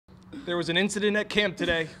There was an incident at camp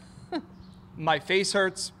today. My face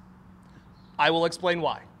hurts. I will explain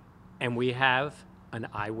why. And we have an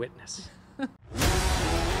eyewitness. All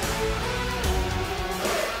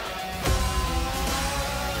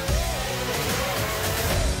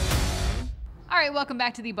right, welcome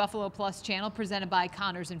back to the Buffalo Plus channel, presented by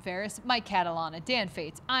Connors and Ferris, Mike Catalana, Dan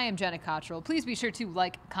Fates. I am Jenna Cottrell. Please be sure to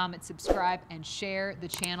like, comment, subscribe, and share the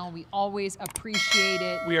channel. We always appreciate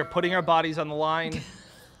it. We are putting our bodies on the line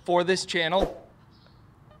for this channel.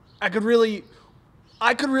 I could really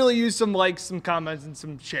use some likes, some comments, and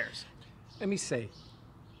some shares. Let me see.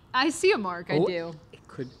 I see a mark, I do.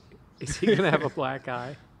 Is he gonna have a black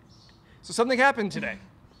eye? So something happened today.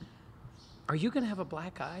 Are you gonna have a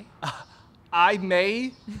black eye? I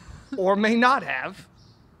may or may not have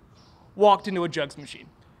walked into a JUGS machine.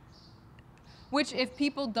 Which, if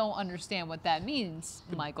people don't understand what that means,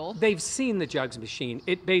 Michael. They've seen the JUGS machine.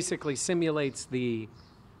 It basically simulates the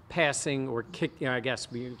passing or kick, I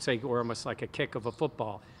guess we'd say, or almost like a kick of a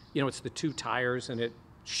football. You know, it's the two tires and it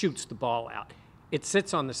shoots the ball out. It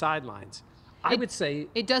sits on the sidelines. I would say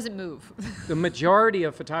it doesn't move. The majority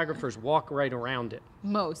of photographers walk right around it.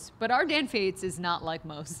 Most, but our Dan Fates is not like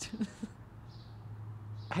most.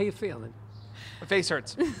 How you feeling? My face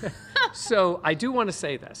hurts. So I do want to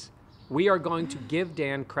say this. We are going to give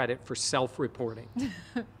Dan credit for self-reporting.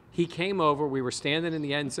 He came over, we were standing in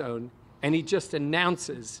the end zone, and he just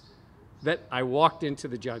announces that I walked into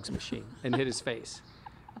the JUGS machine and hit his face.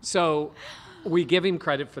 So we give him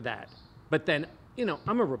credit for that. But then, you know,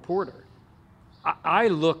 I'm a reporter. I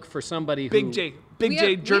look for somebody who... Big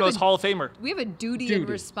J, Journo's Hall of Famer. We have a duty and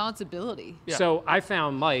responsibility. Yeah. So I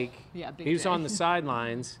found Mike. Yeah, Big He was J. on the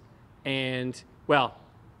sidelines and, well,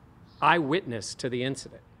 eyewitness to the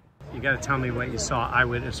incident. You got to tell me what you saw,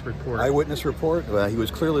 eyewitness report. Eyewitness report? Well, he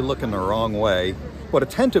was clearly looking the wrong way, but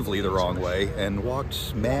attentively the wrong way, and walked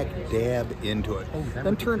smack dab into it.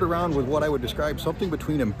 Then turned around with what I would describe something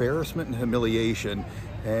between embarrassment and humiliation,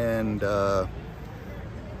 and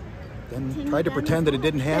then tried to pretend that it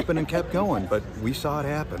didn't happen and kept going, but we saw it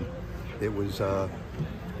happen. It was,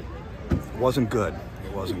 wasn't good.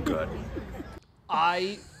 It wasn't good.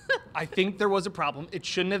 I think there was a problem. It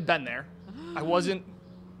shouldn't have been there. I wasn't...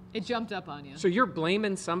 It jumped up on you. So you're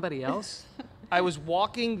blaming somebody else? I was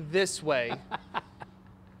walking this way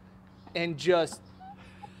and just...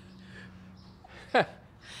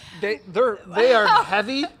 They are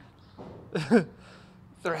heavy.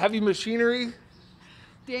 They're heavy machinery.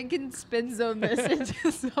 Dan can spin zone this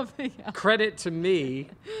into something else. Credit to me.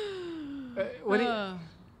 The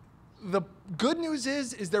good news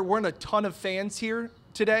is there weren't a ton of fans here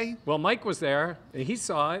today. Well, Mike was there, and he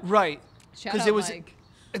saw it. Right. Shout out, Mike.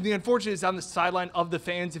 And the unfortunate is on the sideline of the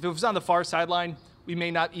fans. If it was on the far sideline, we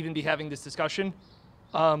may not even be having this discussion.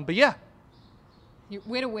 But yeah.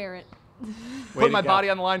 Way to wear it. Put my body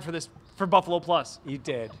on the line for Buffalo Plus. You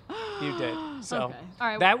did. You did. So okay. All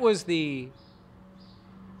right. That was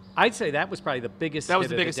I'd say that was probably the biggest hit of the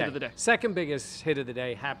day. That was the biggest hit of the day. Second biggest hit of the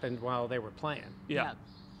day happened while they were playing. Yeah.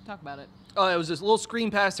 Talk about it. It was this little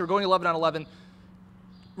screen pass. They were going 11 on 11.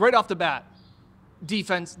 Right off the bat,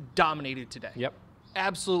 defense dominated today. Yep.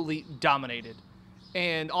 Absolutely dominated.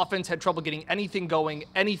 And offense had trouble getting anything going,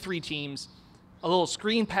 any three teams. A little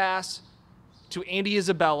screen pass to Andy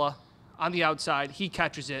Isabella on the outside. He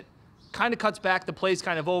catches it, kind of cuts back. The play's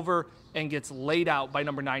kind of over and gets laid out by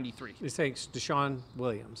number 93. This takes Deshaun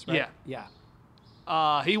Williams, right? Yeah.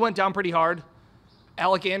 Yeah. He went down pretty hard.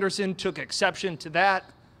 Alec Anderson took exception to that,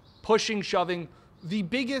 pushing, shoving. The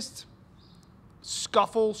biggest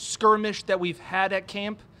skirmish that we've had at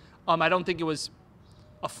camp. I don't think it was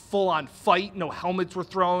a full-on fight. No helmets were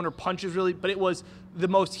thrown or punches really, but it was the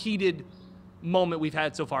most heated moment we've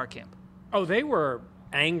had so far at camp. Oh, they were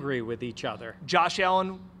angry with each other. Josh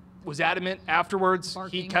Allen was adamant afterwards.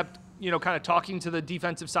 Barking. He kept, kind of talking to the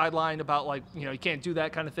defensive sideline about you can't do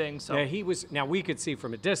that kind of thing. So yeah, he was. Now we could see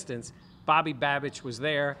from a distance. Bobby Babich was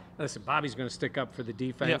there. Listen, Bobby's going to stick up for the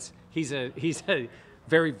defense. Yep. He's a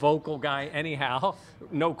very vocal guy, anyhow,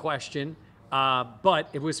 no question. But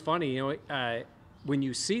it was funny, when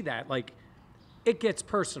you see that, it gets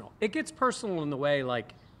personal. It gets personal in the way,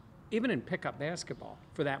 even in pickup basketball,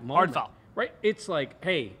 for that moment. Hard foul. Right? It's like,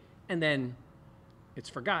 hey, and then it's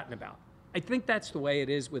forgotten about. I think that's the way it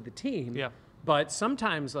is with the team. Yeah. But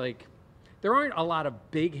sometimes, there aren't a lot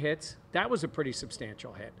of big hits. That was a pretty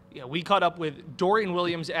substantial hit. Yeah, we caught up with Dorian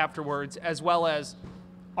Williams afterwards, as well as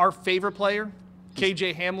our favorite player,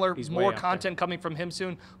 KJ Hamler. He's more way up content coming from him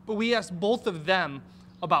soon. But we asked both of them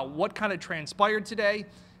about what kind of transpired today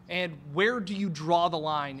and where do you draw the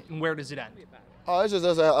line and where does it end? Oh, it's just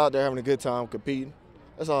us out there having a good time competing.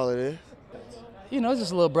 That's all it is. You know, it's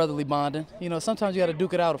just a little brotherly bonding. You know, sometimes you got to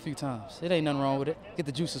duke it out a few times. It ain't nothing wrong with it. Get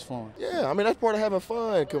the juices flowing. Yeah, I mean, that's part of having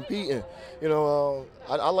fun, competing. You know,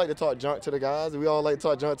 I like to talk junk to the guys. We all like to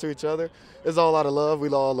talk junk to each other. It's all out of love. We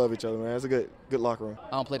all love each other, man. It's a good locker room.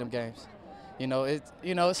 I don't play them games. You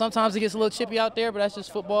know, sometimes it gets a little chippy out there, but that's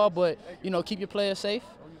just football. But, you know, keep your players safe.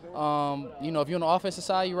 You know, if you're on the offensive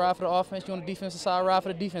side, you ride for the offense. You're on the defensive side, ride for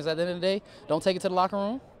the defense. At the end of the day, don't take it to the locker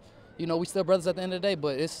room. You know, we still brothers at the end of the day,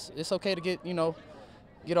 but it's okay to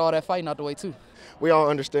get all that fighting out the way too. We all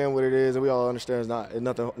understand what it is, and we all understand it's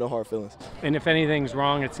nothing, no hard feelings. And if anything's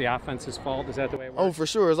wrong, it's the offense's fault. Is that the way it works? Oh, for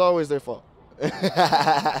sure. It's always their fault.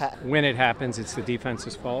 When it happens, it's the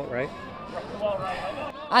defense's fault, right?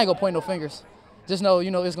 I ain't gonna point no fingers. Just know,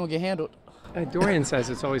 it's gonna get handled. Dorian says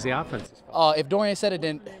it's always the offense's fault. If Dorian said it,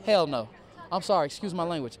 then hell no. I'm sorry, excuse my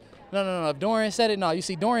language. No. If Dorian said it, no. You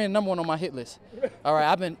see, Dorian number 1 on my hit list. All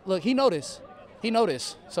right, look, he know this.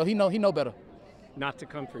 So he know better. Not to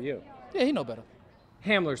come for you. Yeah, he know better.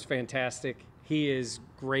 Hamler's fantastic. He is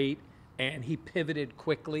great, and he pivoted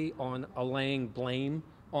quickly on allaying blame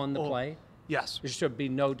on the play. Yes. There should be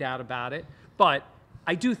no doubt about it. But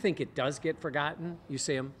I do think it does get forgotten. You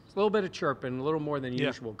see him. It's a little bit of chirping, a little more than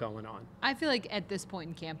usual going on. I feel like at this point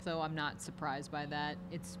in camp, though, I'm not surprised by that.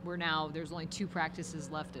 There's only 2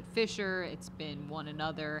 practices left at Fisher. It's been one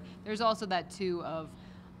another. There's also that, too, of,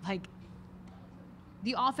 like,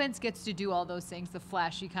 the offense gets to do all those things, the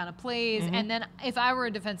flashy kind of plays, and then if I were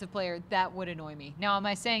a defensive player, that would annoy me. Now, am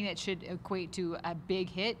I saying that should equate to a big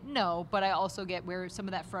hit? No, but I also get where some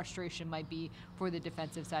of that frustration might be for the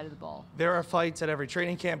defensive side of the ball. There are fights at every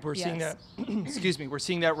training camp. We're seeing that. Excuse me. We're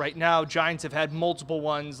seeing that right now. Giants have had multiple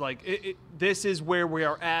ones. Like this is where we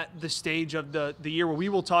are at the stage of the year where we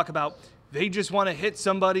will talk about they just want to hit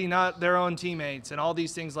somebody, not their own teammates, and all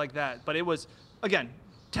these things like that. But it was, again,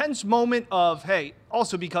 tense moment of, hey,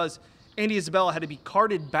 also because Andy Isabella had to be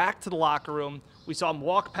carted back to the locker room. We saw him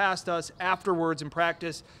walk past us afterwards in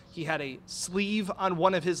practice. He had a sleeve on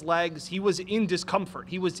one of his legs. He was in discomfort.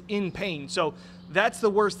 He was in pain. So that's the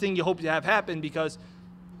worst thing you hope to have happen, because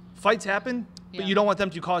fights happen, but you don't want them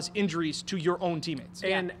to cause injuries to your own teammates.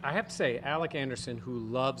 And I have to say, Alec Anderson, who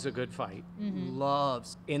loves a good fight,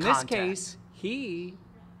 Loves in contact. this case, he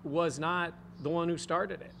was not the one who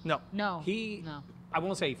started it. No. No. I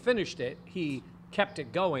won't say he finished it. He kept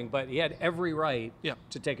it going, but he had every right Yeah.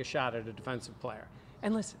 to take a shot at a defensive player.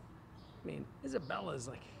 And listen, I mean, Isabella is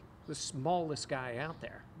like the smallest guy out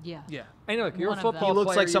there. Yeah. Yeah. I know, you're a One of football them. He looks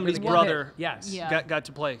player, like you're somebody's gonna get brother. hit. Yes. Yeah. Got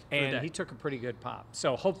to play for the And day. he took a pretty good pop.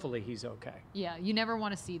 So hopefully he's okay. Yeah, you never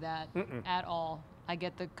want to see that at all. I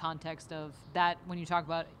get the context of that when you talk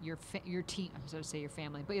about your team. I'm supposed to say your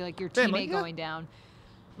family, but like your Family, teammate yeah. going down.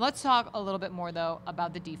 Let's talk a little bit more, though,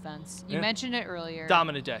 about the defense. You mentioned it earlier.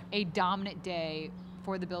 Dominant day. A dominant day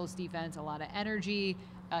for the Bills defense. A lot of energy.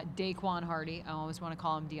 Daquan Hardy. I always want to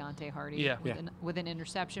call him Deontay Hardy. Yeah. With an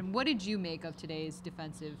interception. What did you make of today's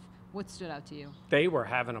defensive? What stood out to you? They were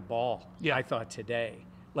having a ball, Yeah. I thought, today.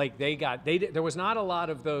 Like there was not a lot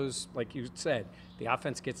of those, like you said, the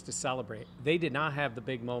offense gets to celebrate. They did not have the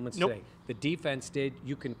big moments Nope. today. The defense did.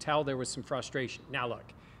 You can tell there was some frustration. Now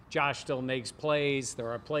look, Josh still makes plays. There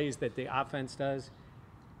are plays that the offense does,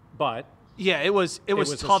 but Yeah, it was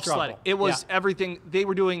was a tough struggle. sledding. It was everything. They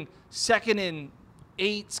were doing 2nd and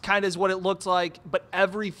 8s, kind of is what it looked like, but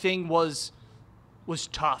everything was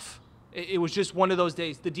tough. It was just one of those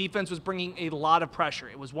days. The defense was bringing a lot of pressure.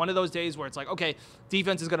 It was one of those days where it's like, okay,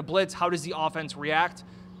 defense is going to blitz. How does the offense react?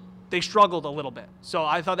 They struggled a little bit. So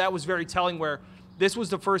I thought that was very telling, where this was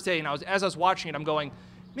the first day, and as I was watching it, I'm going,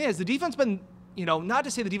 man, has the defense been, not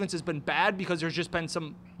to say the defense has been bad, because there's just been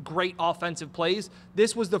some great offensive plays.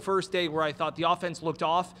 This was the first day where I thought the offense looked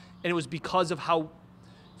off, and it was because of how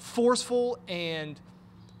forceful and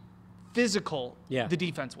physical the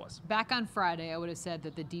defense was. Back on Friday, I would have said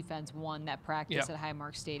that the defense won that practice at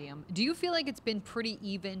Highmark Stadium. Do you feel like it's been pretty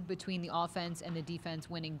even between the offense and the defense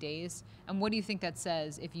winning days? And what do you think that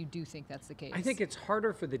says, if you do think that's the case? I think it's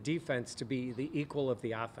harder for the defense to be the equal of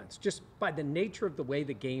the offense, just by the nature of the way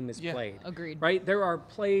the game is played. Agreed. Right? There are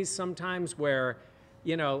plays sometimes where,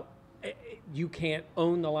 you can't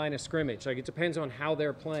own the line of scrimmage. Like, it depends on how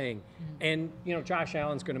they're playing. And, Josh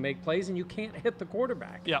Allen's going to make plays, and you can't hit the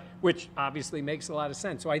quarterback, which obviously makes a lot of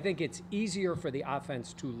sense. So I think it's easier for the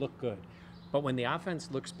offense to look good. But when the offense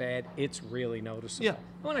looks bad, it's really noticeable. Yeah.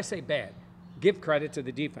 When I say bad, give credit to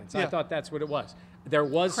the defense. I thought that's what it was. There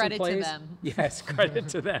was Credit some to plays. them. Yes, credit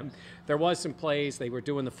to them. There was some plays. They were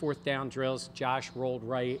doing the 4th down drills. Josh rolled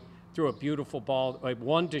right, threw a beautiful ball, like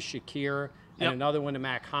one to Shakir and another one to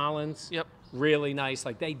Mac Hollins. Really nice.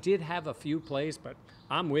 Like, they did have a few plays, but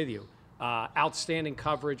I'm with you. Outstanding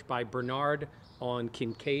coverage by Bernard on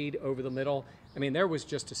Kincaid over the middle. I mean, there was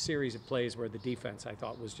just a series of plays where the defense, I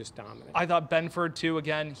thought, was just dominant. I thought Benford, too,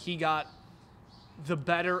 again, he got the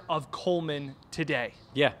better of Coleman today.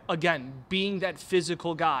 Yeah. Again, being that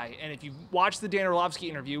physical guy. And if you watch the Dan Orlovsky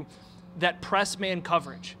interview, that press man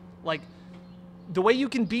coverage, like the way you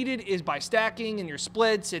can beat it is by stacking and your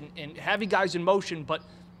splits and having guys in motion. But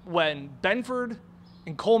when Benford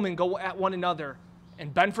and Coleman go at one another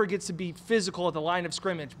and Benford gets to be physical at the line of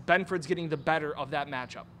scrimmage, Benford's getting the better of that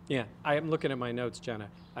matchup. Yeah, I am looking at my notes, Jenna.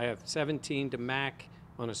 I have 17 to Mac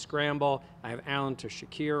on a scramble. I have Allen to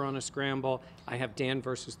Shakir on a scramble. I have Dan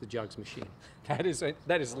versus the Jugs machine. That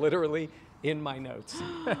is literally in my notes.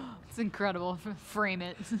 It's incredible. Frame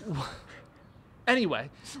it. Anyway,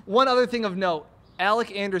 one other thing of note,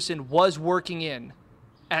 Alec Anderson was working in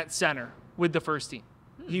at center with the first team.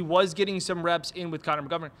 He was getting some reps in with Connor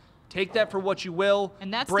McGovern. Take that for what you will.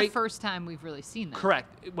 And that's the first time we've really seen that.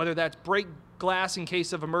 Correct. Whether that's break glass in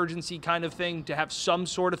case of emergency kind of thing, to have some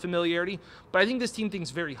sort of familiarity. But I think this team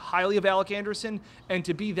thinks very highly of Alec Anderson, and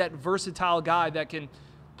to be that versatile guy that can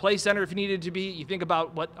play center if you needed to be. You think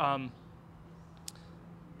about what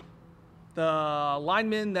the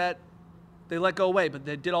linemen that they let go away, but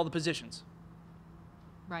they did all the positions.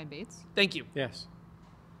 Ryan Bates. Thank you. Yes.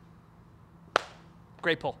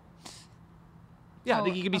 Great pull. Yeah, I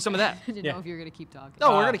think he could be some of that. I didn't know if you were going to keep talking.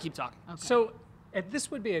 No, we're going to keep talking. Okay. So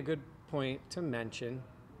this would be a good point to mention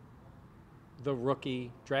the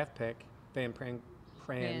rookie draft pick, Van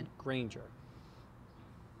Granger.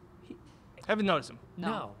 Haven't noticed him.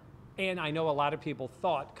 No. And I know a lot of people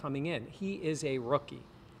thought coming in, he is a rookie.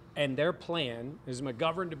 And their plan is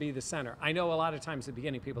McGovern to be the center. I know a lot of times at the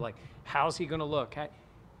beginning, people are like, how's he going to look?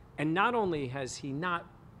 And not only has he not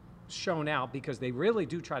shown out, because they really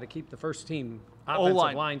do try to keep the first team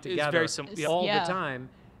offensive line together all the time.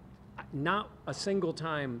 Not a single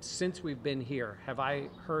time since we've been here have I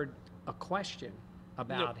heard a question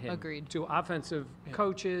about him. Agreed. To offensive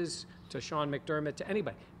coaches, to Sean McDermott, to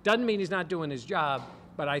anybody. Doesn't mean he's not doing his job,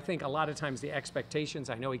 but I think a lot of times the expectations,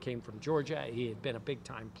 I know he came from Georgia, he had been a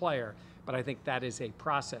big-time player, but I think that is a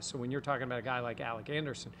process. So when you're talking about a guy like Alec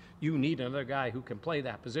Anderson, you need another guy who can play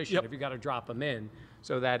that position if you got to drop him in.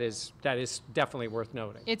 So that is definitely worth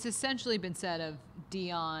noting. It's essentially been said of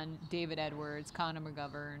Dion, David Edwards, Connor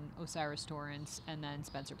McGovern, Osiris Torrance, and then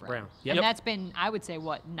Spencer Brown. Yep. And that's been, I would say,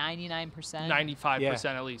 what, 99%? 95%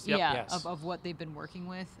 at least. Yep. Yeah, Yes. of what they've been working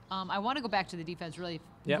with. I want to go back to the defense really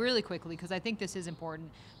quickly, because I think this is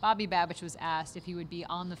important. Bobby Babich was asked if he would be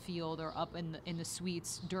on the field or up in the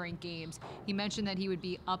suites during games. He mentioned that he would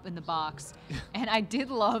be up in the box. And I did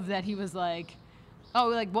love that he was like, oh,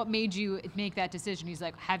 like, what made you make that decision? He's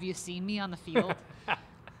like, have you seen me on the field?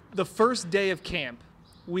 The first day of camp,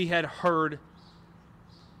 we had heard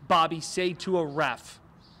Bobby say to a ref,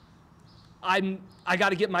 I got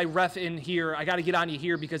to get my ref in here. I got to get on you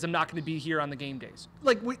here because I'm not going to be here on the game days.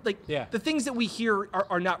 The things that we hear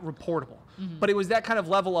are not reportable. Mm-hmm. But it was that kind of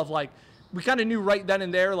level of, like, we kind of knew right then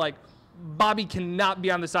and there, like, Bobby cannot be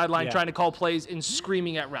on the sideline trying to call plays and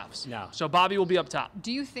screaming at refs. No. So Bobby will be up top.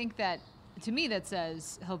 Do you think that, to me, that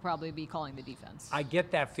says he'll probably be calling the defense? I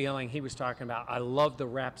get that feeling he was talking about. I love the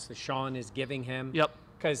reps that Sean is giving him. Yep.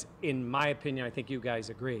 Because in my opinion, I think you guys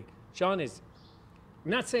agree. Sean is,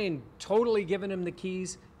 I'm not saying totally giving him the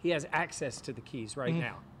keys. He has access to the keys right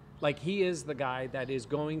now. Like, he is the guy that is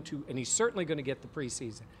going to, and he's certainly going to get the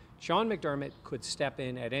preseason. Sean McDermott could step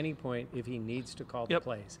in at any point if he needs to call the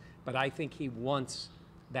plays. But I think he wants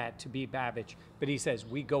that to be Babich. But he says,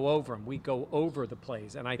 we go over him. We go over the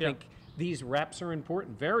plays. And I think these reps are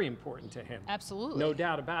important, very important to him. Absolutely. No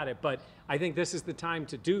doubt about it. But I think this is the time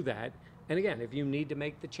to do that. And again, if you need to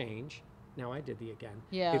make the change, now I did the again.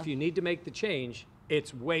 Yeah. If you need to make the change,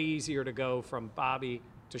 it's way easier to go from Bobby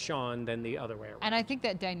to Sean than the other way around. And I think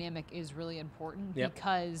that dynamic is really important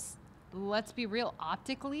because, let's be real,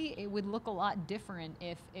 optically, it would look a lot different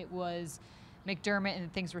if it was McDermott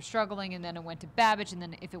and things were struggling, and then it went to Babich, and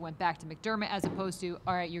then if it went back to McDermott, as opposed to,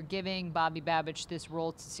 all right, you're giving Bobby Babich this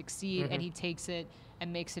role to succeed, and he takes it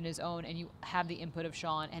and makes it his own, and you have the input of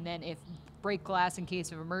Sean. And then if break glass in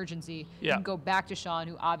case of emergency, you can go back to Sean,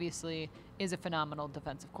 who obviously is a phenomenal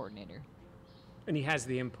defensive coordinator. And he has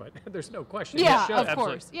the input. There's no question. Yeah, he should. of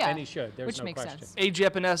course. Yeah. And he should. There's Which no makes question. sense. A.J.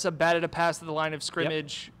 Epinesa batted a pass to the line of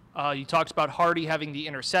scrimmage. You talked about Hardy having the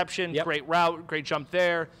interception. Great route, great jump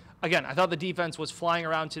there. Again, I thought the defense was flying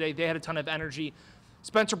around today. They had a ton of energy.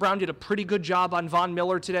 Spencer Brown did a pretty good job on Von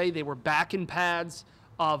Miller today. They were back in pads.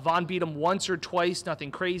 Von beat him once or twice, nothing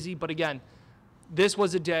crazy. But again, this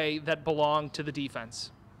was a day that belonged to the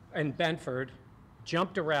defense. And Benford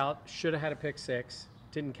jumped a route, should have had a pick six.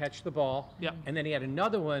 didn't catch the ball. Yep. And then he had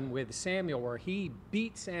another one with Samuel where he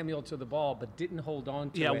beat Samuel to the ball but didn't hold on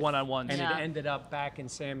to it. Yeah, one-on-ones. And Yeah. it ended up back in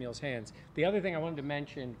Samuel's hands. The other thing I wanted to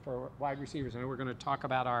mention for wide receivers, I know we're going to talk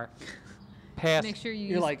about our pass. Make sure you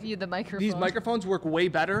You're use like, the microphone. These microphones work way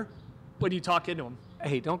better when you talk into them.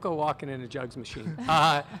 Hey, don't go walking in a JUGS machine.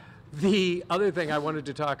 The other thing I wanted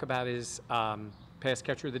to talk about is pass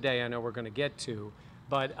catcher of the day. I know we're going to get to,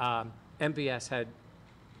 but MVS had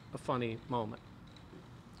a funny moment.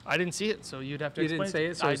 I didn't see it, so you'd have to You explain. didn't say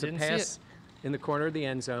it, so I it was a didn't see pass it. in the corner of the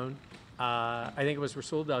end zone. I think it was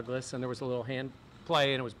Rasul Douglas, and there was a little hand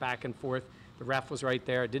play, and it was back and forth. The ref was right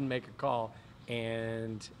there, didn't make a call,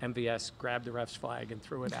 and MVS grabbed the ref's flag and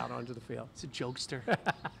threw it out onto the field. It's a jokester.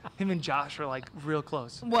 Him and Josh are like real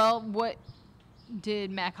close. Well, what did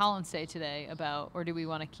Matt Collins say today about, or do we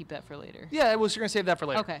want to keep that for later? Yeah, I was going to save that for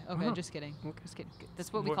later. Okay, just kidding. Just kidding.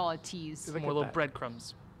 That's what we More- call a tease. More little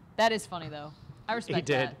breadcrumbs. That is funny, though. I respect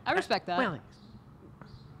did. that. I respect that. Well,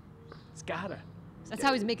 it's gotta. That's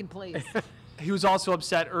how he's making plays. He was also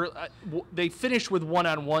upset. They finished with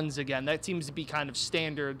one-on-ones again. That seems to be kind of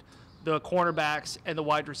standard. The cornerbacks and the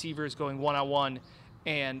wide receivers going one-on-one.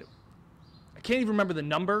 And I can't even remember the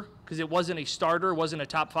number because it wasn't a starter, it wasn't a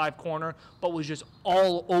top 5 corner, but was just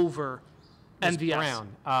all over It's MVS.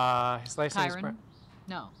 Brown. His last name is Kyron? Brown.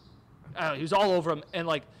 No. I don't know, he was all over him. And,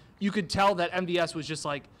 like, you could tell that MVS was just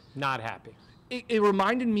like, Not happy. it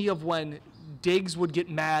reminded me of when Diggs would get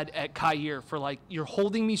mad at Kyer for like, you're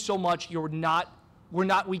holding me so much,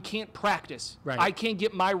 we can't practice. Right. I can't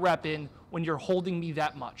get my rep in when you're holding me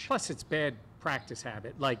that much. Plus, it's bad practice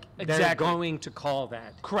habit. Like, they're Exactly. going to call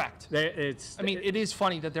that. Correct. It's. I mean, it is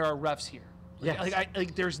funny that there are refs here. Yes.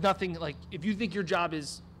 Like there's nothing, like, if you think your job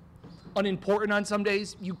is unimportant on some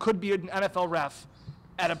days, you could be an NFL ref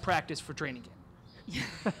at a practice for training game.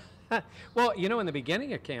 Well, you know, in the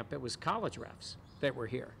beginning of camp, it was college refs that were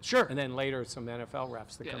here. Sure. And then later, some NFL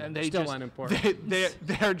refs that come in. And they Still just, unimportant.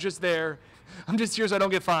 they're just there. I'm just here so I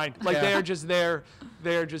don't get fined. Like, Yeah. they're just there.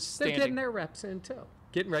 They're just They're standing. getting their reps in, too.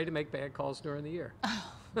 Getting ready to make bad calls during the year.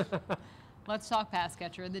 Let's talk pass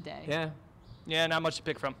catcher of the day. Yeah. Yeah, not much to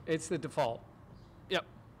pick from. It's the default. Yep.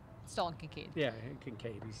 It's Dalton Kincaid. Yeah,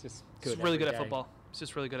 Kincaid. He's just good. He's really every good at day. football. He's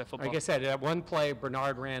just really good at football. Like I said, at one play,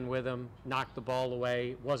 Bernard ran with him, knocked the ball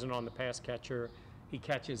away, wasn't on the pass catcher. He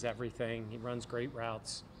catches everything. He runs great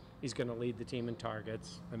routes. He's going to lead the team in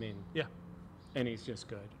targets. I mean, Yeah. and he's just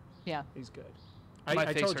good. Yeah. He's good. My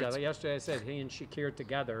I face told hurts. you yesterday, I said he and Shakir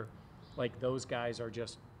together, like those guys are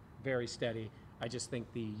just very steady. I just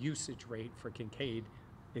think the usage rate for Kincaid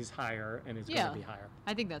is higher and is going Yeah. to be higher.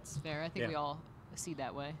 I think that's fair. I think Yeah. we all see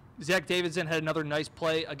that way. Zach Davidson had another nice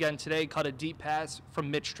play again today, caught a deep pass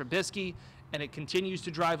from Mitch Trubisky, and it continues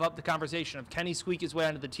to drive up the conversation of can he squeak his way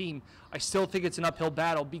onto the team. I still think it's an uphill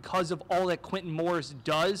battle because of all that Quentin Morris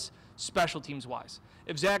does special teams wise.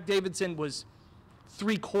 If Zach Davidson was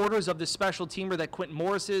 3/4 of the special teamer that Quentin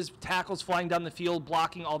Morris is, tackles flying down the field,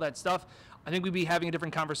 blocking, all that stuff, I think we'd be having a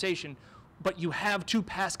different conversation. But you have 2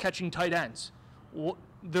 pass-catching tight ends.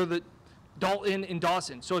 They're the Dalton and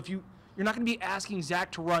Dawson. So if you're not going to be asking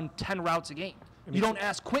Zach to run 10 routes a game. You don't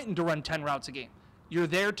ask Quentin to run 10 routes a game. You're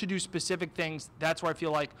there to do specific things. That's where I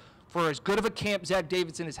feel like for as good of a camp Zach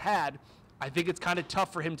Davidson has had, I think it's kind of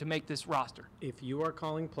tough for him to make this roster. If you are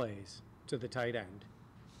calling plays to the tight end,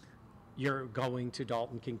 you're going to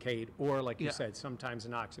Dalton Kincaid, or like you Yeah. said, sometimes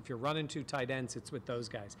Knox. If you're running 2 tight ends, it's with those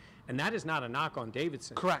guys. And that is not a knock on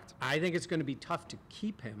Davidson. Correct. I think it's going to be tough to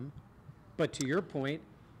keep him. But to your point,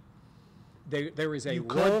 there is a You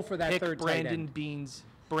role could for that pick third tight Brandon end. Bean's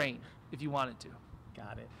brain if you wanted to.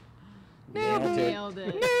 Got it. Nailed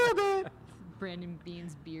it. Brandon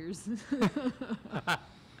Bean's beers.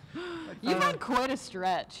 You've had quite a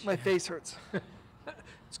stretch. My face hurts.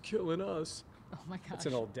 It's killing us. Oh my gosh. It's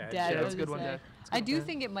an old dad Dad, joke. I That's was a good gonna one, say. Dad. I do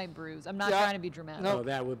think it might bruise. I'm not Yeah. trying to be dramatic. No. Oh,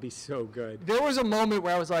 that would be so good. There was a moment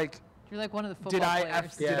where I was like, You're like one of the football did I players.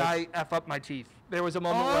 F, did I F up my teeth? There was a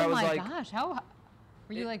moment where I Oh was my like, gosh. How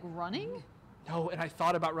were you like running? no, and I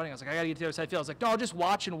thought about running. I was like, I got to get to the other side of the field. I was like, no, I'll just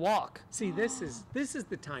watch and walk. See, this is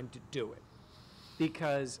the time to do it,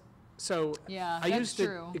 because Yeah, I that's used to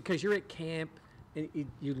true. because you're at camp and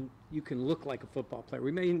you can look like a football player.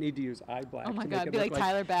 We may need to use eye black. Oh my to God. make it Be look like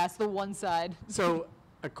Tyler Bass, the one side. So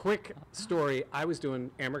a quick story: I was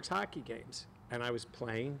doing Amerks hockey games, and I was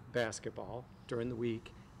playing basketball during the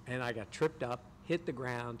week, and I got tripped up, hit the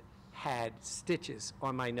ground, had stitches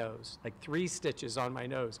on my nose, like 3 stitches on my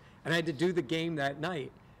nose, and I had to do the game that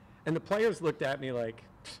night. And the players looked at me like,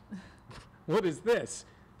 "What is this?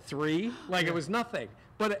 3?" Like it was nothing,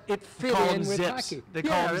 but it fit call in them with zips. hockey. They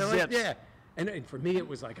call them they're like, zips. yeah. And for me, it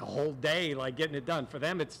was like a whole day, like getting it done. For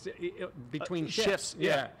them, it's between shifts.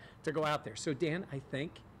 Yeah. To go out there. So Dan, I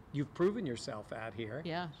think you've proven yourself out here.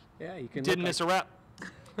 Yeah. Yeah, you can. Didn't miss a rep.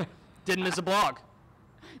 Didn't miss a blog.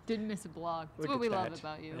 Didn't miss a blog. That's Look what at we love that.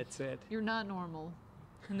 about you. That's it. You're not normal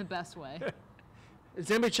in the best way. Has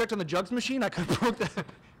anybody checked on the jugs machine? I could have broke that.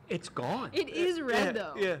 It's gone. It is red,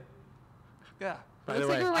 though. Yeah. Yeah. By Looks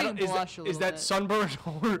the like way, we're I wearing don't- blush a is little that bit. sunburn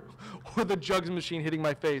or the jugs machine hitting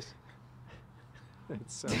my face?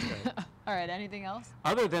 it's so good. All right, anything else?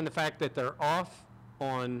 Other than the fact that they're off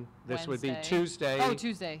on this would be Wednesday. Tuesday. Oh,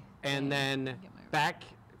 Tuesday. And then Get my- back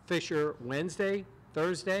Fisher Wednesday,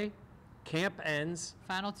 Thursday. Camp ends,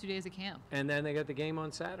 Final 2 days of camp. and then they got the game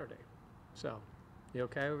on Saturday. So, you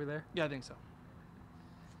okay over there? Yeah, I think so.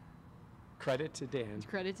 Credit to Dan.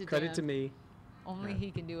 Credit to Credit Dan. to me. Only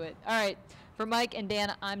he can do it. All right. For Mike and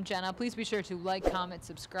Dan, I'm Jenna. Please be sure to like, comment,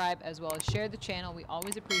 subscribe, as well as share the channel. We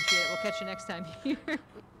always appreciate it. We'll catch you next time here.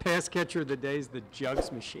 Pass catcher of the day is the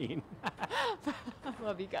Jugs machine.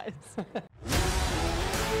 Love you guys.